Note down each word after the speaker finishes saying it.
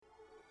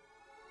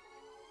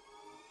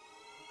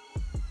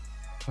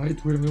Hi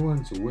to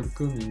everyone, so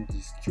welcome in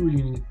this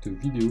Q-Unit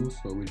video.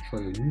 So I will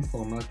try a new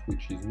format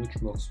which is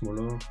much more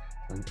smaller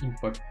and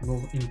more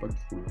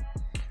impactful.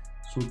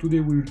 So today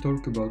we will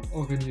talk about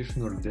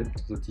organizational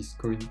debt, that is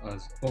coined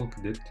as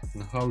OrgDebt,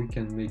 and how it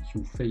can make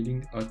you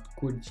failing at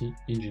quality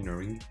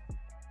engineering.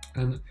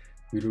 And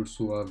we'll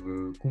also have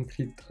a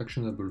concrete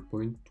actionable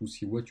point to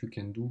see what you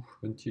can do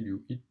until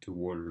you hit the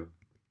wall.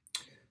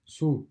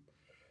 So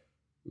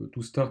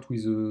to start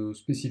with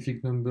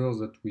specific numbers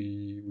that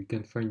we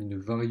can find in a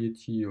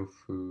variety of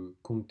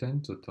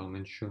content that are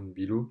mentioned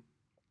below.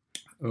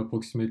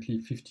 Approximately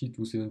 50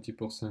 to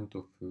 70%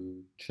 of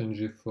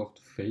change effort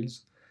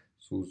fails.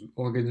 So the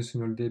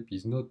organizational debt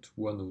is not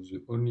one of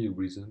the only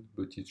reasons,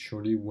 but it's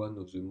surely one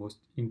of the most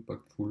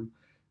impactful.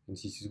 And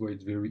this is why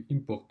it's very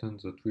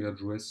important that we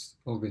address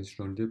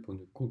organizational debt on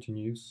a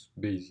continuous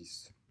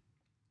basis.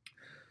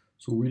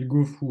 So we'll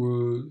go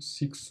through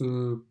 6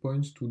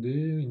 points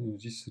today in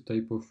this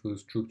type of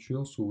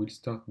structure. So we'll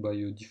start by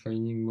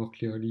defining more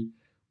clearly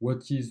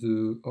what is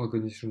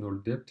organizational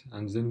debt,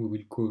 and then we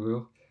will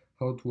cover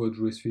how to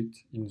address it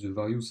in the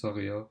various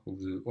areas of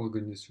the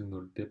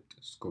organizational debt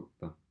scope.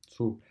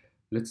 So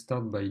let's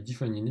start by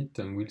defining it,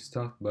 and we'll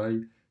start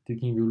by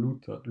taking a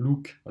look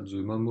at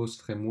the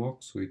MAMOS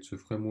framework. So it's a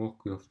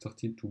framework we have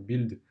started to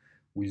build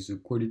with the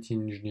quality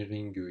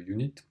engineering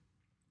unit.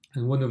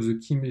 And one of the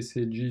key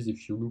messages,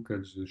 if you look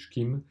at the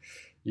scheme,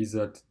 is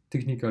that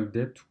technical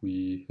debt,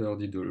 we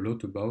heard it a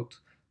lot about,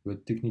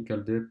 but technical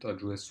debt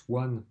address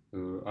one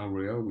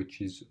area, which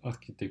is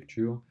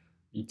architecture.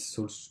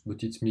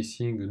 But it's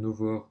missing an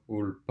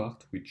overall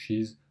part, which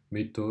is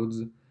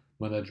methods,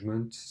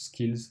 management,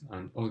 skills,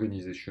 and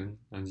organization.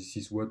 And this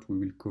is what we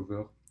will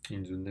cover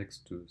in the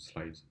next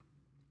slides.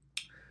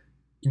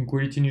 In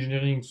quality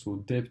engineering, so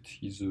debt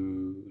is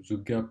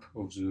the gap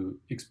of the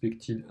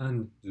expected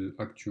and the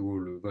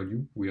actual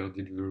value we are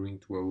delivering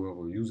to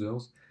our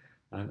users.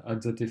 And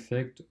at that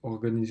effect,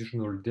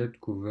 organizational debt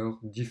covers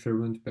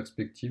different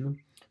perspectives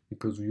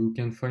because you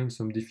can find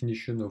some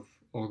definition of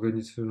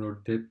organizational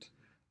debt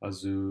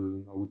as I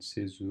would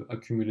say, the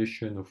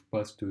accumulation of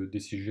past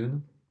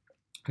decision.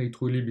 I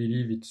truly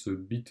believe it's a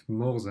bit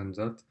more than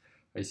that.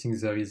 I think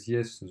there is,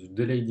 yes, the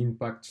delayed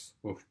impacts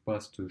of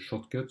past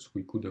shortcuts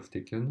we could have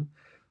taken.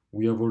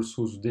 We have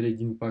also the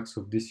delayed impacts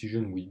of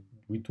decision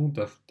we don't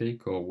have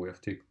take or we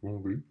have taken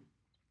wrongly.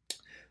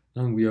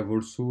 And we have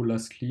also,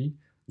 lastly,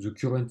 the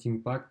current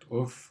impact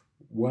of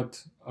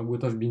what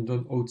have been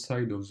done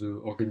outside of the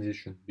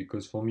organization.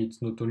 Because for me,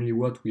 it's not only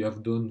what we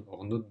have done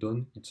or not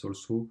done, it's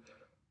also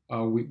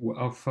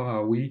how far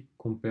are we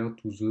compared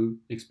to the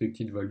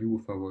expected value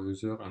of our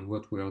user and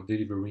what we are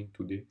delivering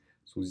today.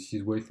 So this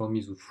is why for me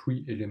the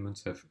three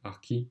elements are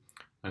key,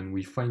 and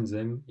we find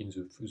them in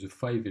the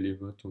 5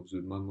 elements of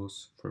the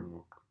MAMOS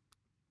framework.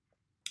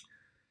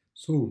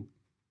 So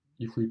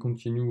if we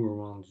continue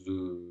around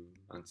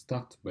and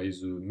start by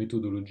the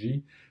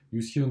methodology,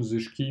 you see on the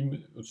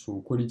scheme,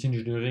 so quality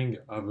engineering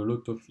have a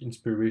lot of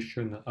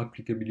inspiration and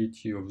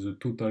applicability of the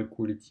total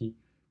quality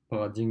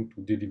paradigm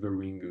to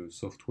delivering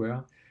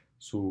software.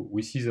 So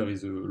we see there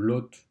is a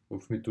lot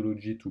of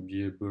methodology to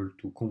be able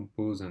to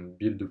compose and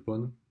build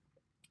upon.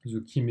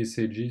 The key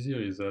messages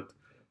here is that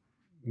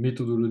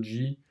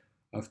methodology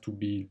have to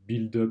be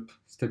built up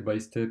step by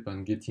step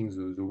and getting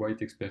the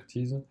right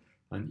expertise.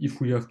 And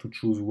if we have to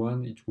choose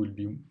one, it will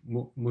be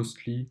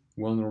mostly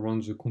one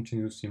around the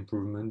continuous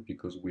improvement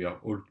because we are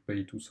all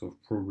paid to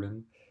solve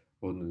problems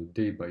on a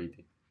day by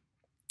day.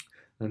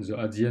 And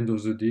at the end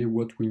of the day,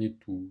 what we need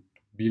to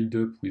build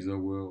up with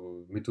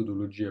our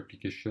methodology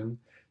application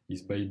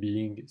is by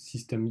being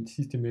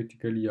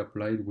systematically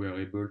applied, we are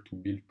able to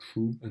build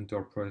true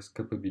enterprise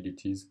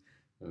capabilities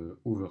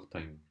over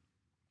time.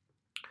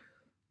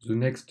 The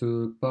next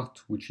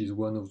part, which is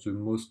one of the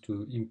most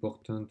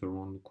important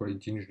around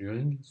quality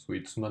engineering, so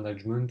it's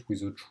management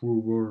with a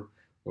true role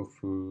of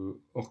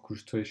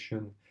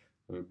orchestration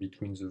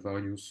between the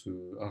various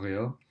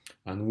areas.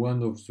 And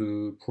one of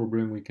the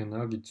problems we can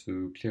have, it's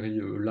clearly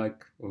a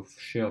lack of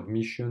shared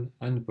mission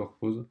and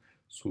purpose.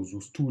 So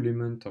those two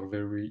elements are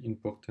very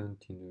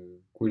important in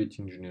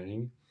quality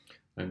engineering.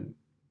 And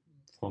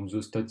from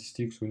the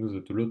statistics, we know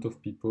that a lot of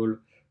people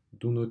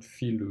do not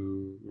feel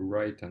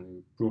right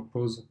and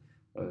purpose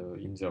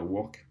in their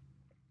work.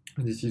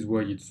 And this is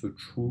why it's a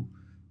true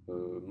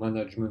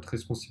management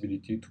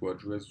responsibility to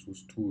address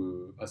those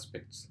two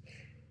aspects.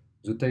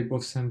 The type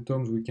of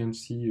symptoms we can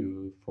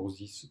see for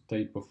this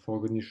type of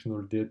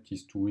organizational debt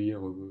is to hear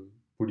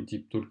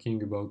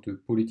talking about a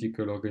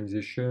political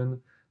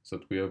organization,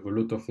 that we have a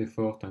lot of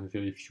effort and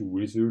very few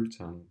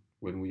results. And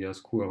when we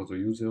ask who are the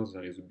users,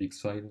 there is a big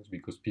silence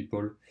because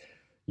people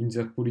in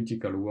their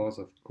political wars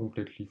have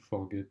completely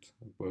forget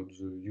about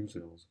the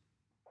users.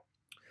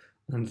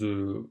 And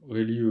the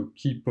really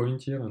key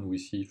point here, and we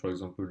see, for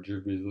example,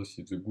 Jeff Bezos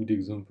is a good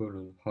example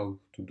on how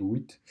to do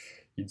it,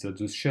 is that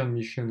the shared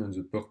mission and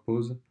the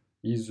purpose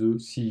is the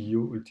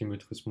CEO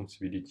ultimate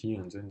responsibility,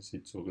 and then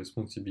it's a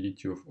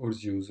responsibility of all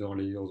the other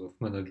layers of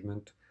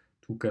management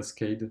to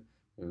cascade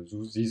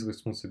these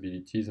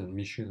responsibilities and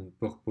mission and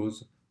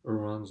purpose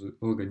around the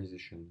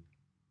organization.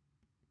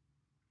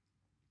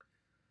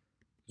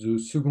 The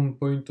second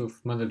point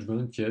of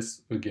management,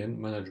 yes,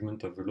 again,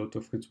 management have a lot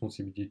of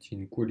responsibility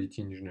in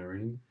quality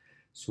engineering.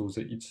 So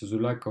it's the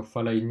lack of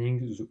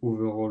aligning the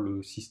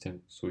overall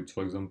system. So it's,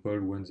 for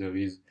example, when there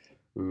is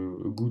a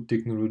good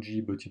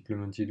technology but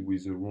implemented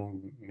with the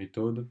wrong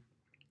method,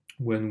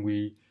 when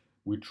we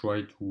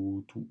try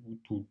to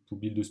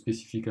build a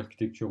specific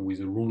architecture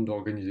with a wrong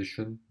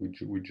organization,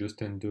 we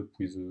just end up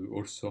with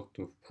all sorts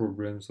of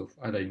problems of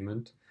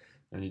alignment,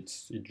 and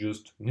it's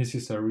just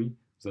necessary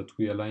that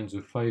we align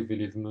the 5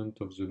 elements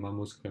of the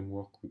Mamos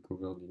framework we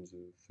covered in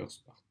the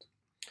first part.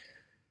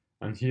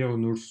 And here,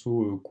 and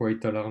also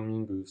quite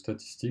alarming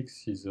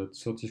statistics is that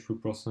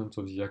 33%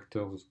 of the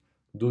actors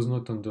does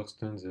not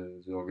understand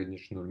the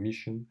organizational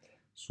mission.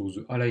 So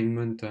the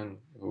alignment and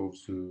of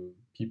the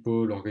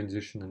people,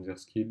 organization, and their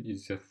skill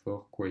is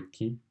therefore quite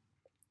key.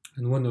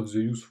 And one of the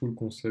useful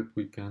concepts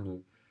we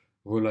can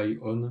rely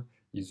on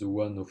is the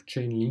one of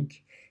chain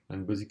link.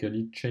 And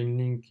basically, chain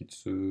link,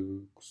 it's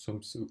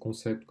some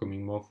concept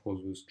coming more for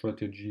the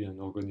strategy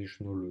and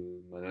organizational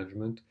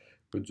management.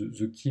 But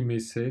the key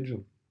message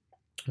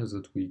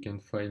that we can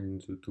find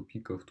in the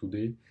topic of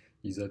today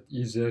is that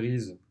if there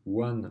is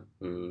one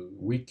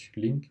weak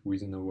link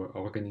within our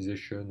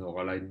organization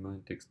or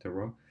alignment,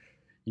 etc.,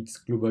 it's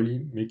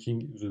globally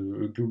making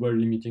the global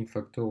limiting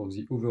factor of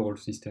the overall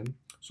system.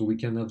 So we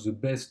can have the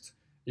best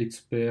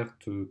expert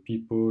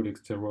people,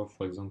 etc.,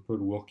 for example,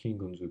 working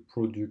on the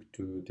product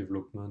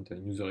development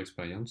and user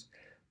experience,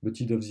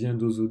 but at the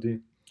end of the day,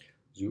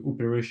 the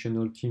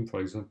operational team, for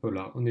example,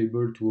 are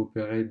unable to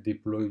operate,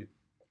 deploy,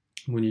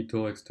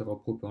 monitor, etc.,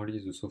 properly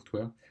the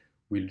software,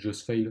 will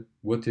just fail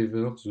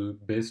whatever the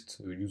best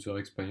user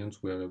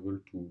experience we are able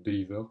to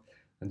deliver.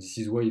 And this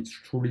is why it's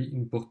truly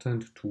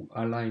important to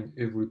align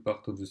every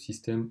part of the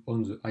system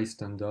on the high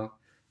standard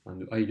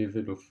and the high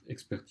level of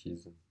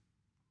expertise.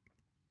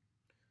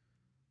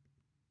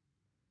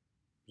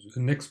 The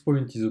next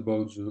point is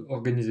about the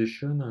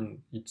organization,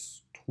 and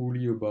it's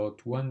truly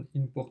about one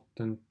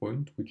important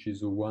point, which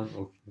is the one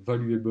of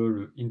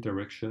valuable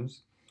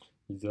interactions,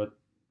 is that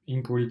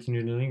in quality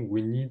engineering,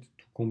 we need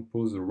to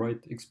compose the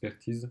right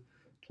expertise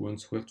to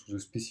answer to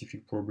the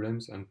specific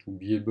problems and to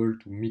be able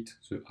to meet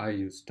the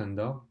high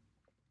standard.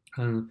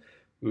 And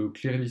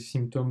clearly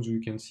symptoms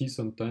you can see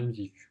sometimes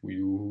if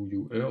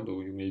you heard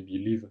or you maybe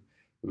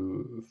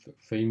live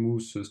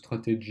famous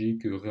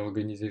strategic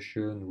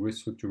reorganization,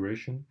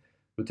 restructuration,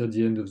 but at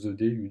the end of the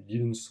day you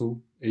didn't saw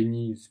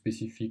any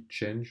specific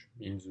change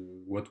in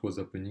what was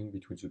happening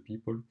between the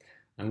people.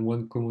 And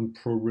one common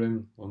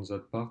problem on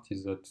that part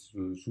is that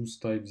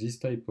this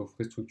type of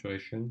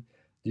restructuration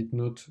did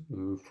not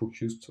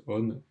focus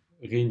on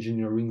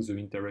re-engineering the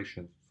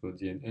interaction. So at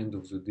the end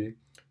of the day,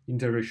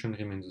 interaction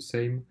remains the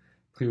same,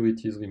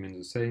 priorities remain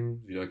the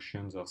same, the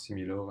actions are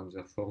similar, and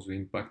therefore the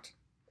impact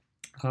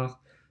are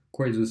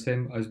quite the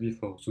same as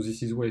before. So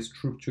this is why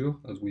structure,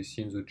 as we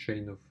see in the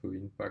chain of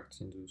impact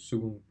in the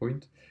second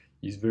point,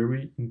 is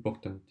very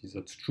important. Is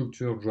that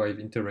structure drive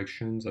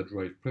interactions, that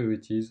drive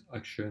priorities,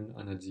 action,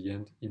 and at the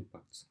end,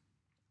 impacts.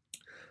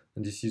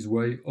 And this is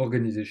why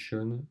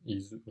organization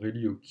is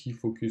really a key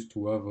focus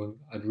to have on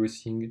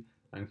addressing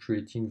and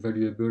creating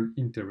valuable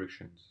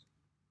interactions.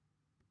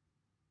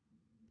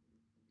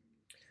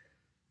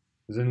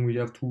 Then we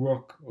have to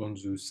work on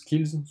the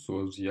skills,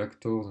 so the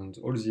actors and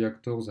all the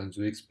actors and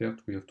the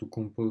experts we have to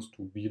compose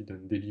to build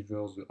and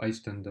deliver the high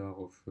standard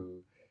of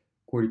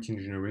quality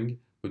engineering.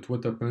 But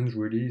what happens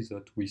really is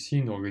that we see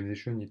in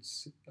organization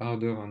it's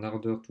harder and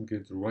harder to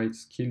get the right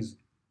skills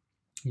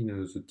in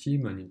the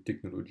team and in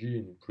technology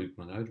and in project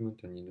management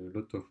and in a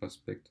lot of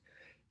aspects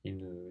in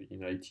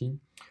IT.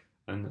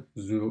 And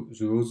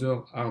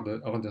the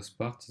other hardest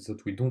part is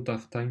that we don't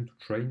have time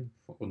to train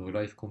on a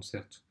live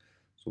concert.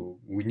 So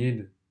we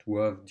need to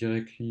have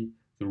directly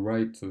the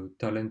right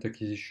talent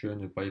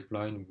acquisition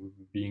pipeline,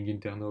 being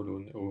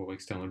internal or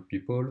external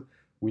people.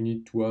 We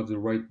need to have the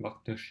right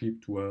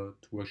partnership to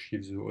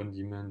achieve the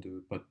on-demand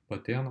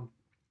pattern.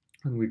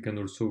 And we can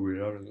also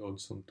rely on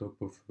some type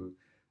of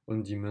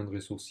on-demand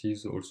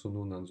resources, also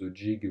known as the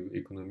gig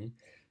economy.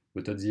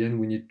 But at the end,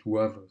 we need to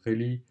have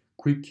really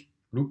quick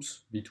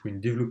loops between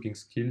developing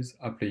skills,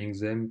 applying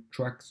them,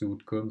 track the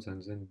outcomes,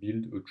 and then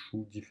build a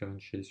true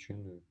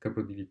differentiation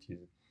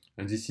capabilities.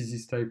 And this is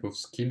this type of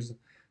skills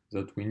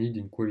that we need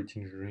in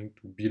quality engineering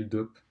to build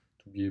up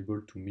to be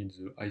able to meet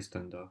the high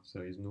standards.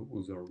 There is no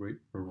other way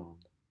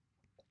around.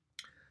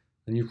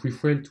 And if we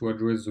fail to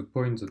address the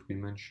points that we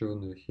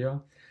mentioned here,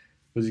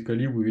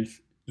 basically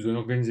the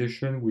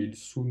organization will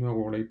sooner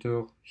or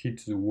later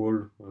hit the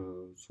wall.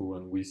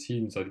 And we see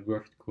in that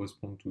graph it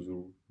corresponds to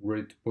the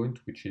red point,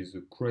 which is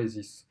the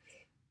crisis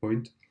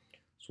point.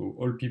 So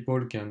all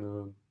people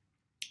can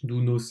do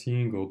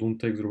nothing or don't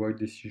take the right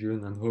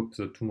decision and hope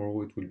that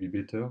tomorrow it will be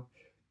better.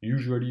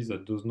 Usually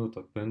that does not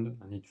happen,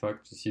 and in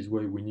fact this is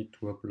why we need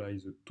to apply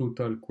the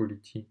total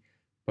quality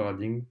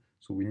paradigm.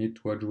 So we need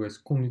to address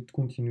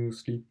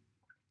continuously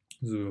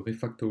the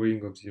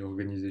refactoring of the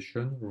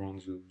organization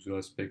around the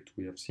aspect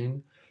we have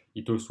seen.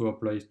 It also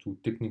applies to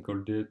technical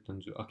debt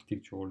and the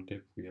architectural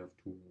debt we have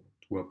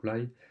to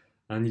apply.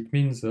 And it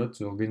means that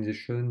the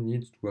organization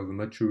needs to have a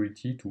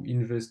maturity to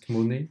invest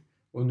money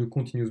on a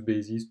continuous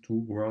basis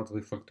towards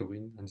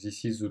refactoring, and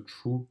this is the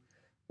true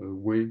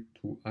way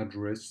to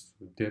address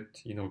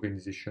debt in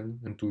organization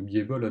and to be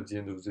able at the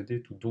end of the day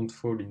to don't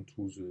fall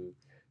into the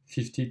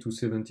 50 to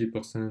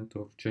 70%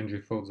 of change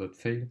efforts that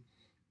fail,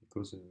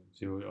 because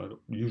they are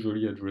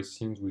usually address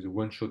things with a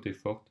one-shot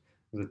effort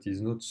that is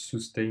not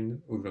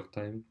sustained over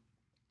time,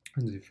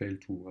 and they fail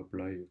to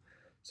apply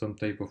some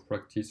type of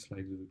practice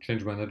like the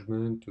change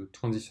management,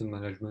 transition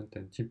management,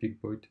 and tipping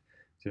point.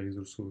 There is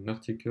also an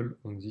article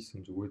on this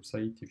on the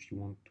website if you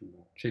want to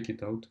check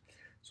it out.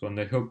 So, and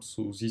I hope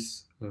so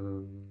this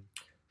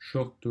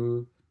short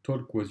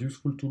talk was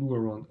useful to you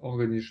around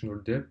organizational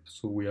debt.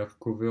 So we have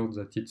covered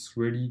that it's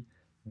really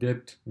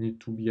debt need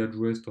to be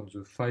addressed on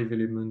the 5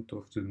 elements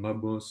of the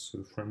MABOS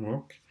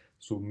framework.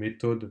 So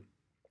method,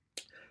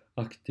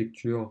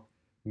 architecture,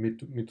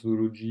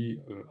 methodology,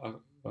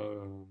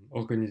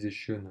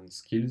 organization, and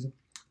skills.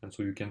 And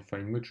so you can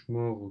find much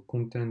more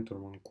content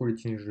around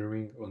quality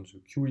engineering on the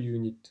QE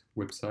unit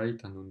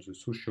website and on the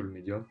social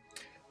media.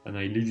 And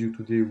I leave you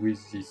today with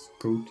this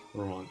quote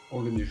around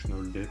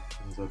organizational debt,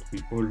 and that we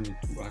all need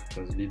to act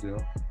as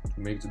leaders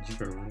to make the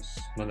difference.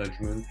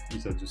 Management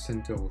is at the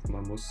center of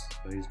MAMOS.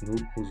 There is no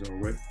other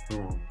way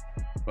around.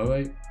 Bye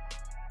bye.